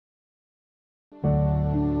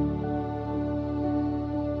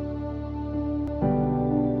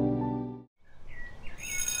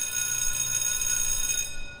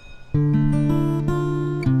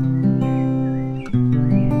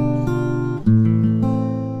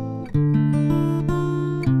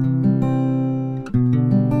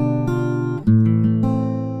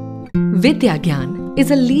VidyaGyan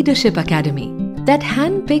is a leadership academy that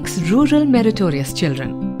handpicks rural meritorious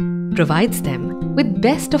children, provides them with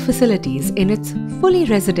best of facilities in its fully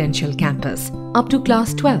residential campus up to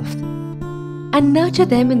class 12th, and nurture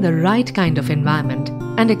them in the right kind of environment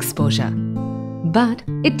and exposure. But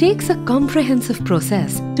it takes a comprehensive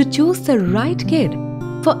process to choose the right kid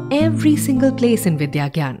for every single place in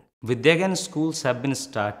VidyaGyan. VidyaGyan schools have been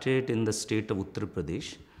started in the state of Uttar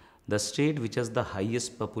Pradesh, the state which has the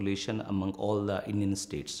highest population among all the Indian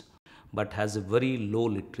states, but has a very low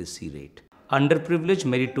literacy rate. Underprivileged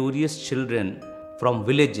meritorious children from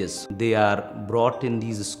villages, they are brought in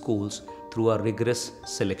these schools through a rigorous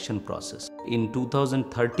selection process. In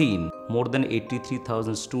 2013, more than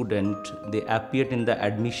 83,000 students, they appeared in the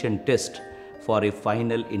admission test for a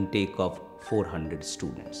final intake of 400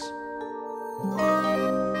 students.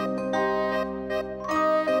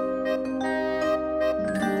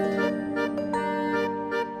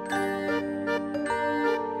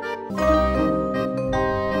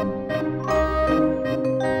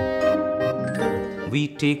 We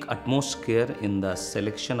take utmost care in the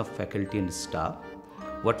selection of faculty and staff.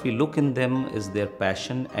 What we look in them is their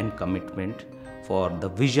passion and commitment for the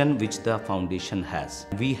vision which the foundation has.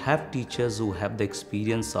 We have teachers who have the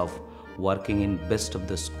experience of working in best of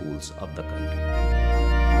the schools of the country.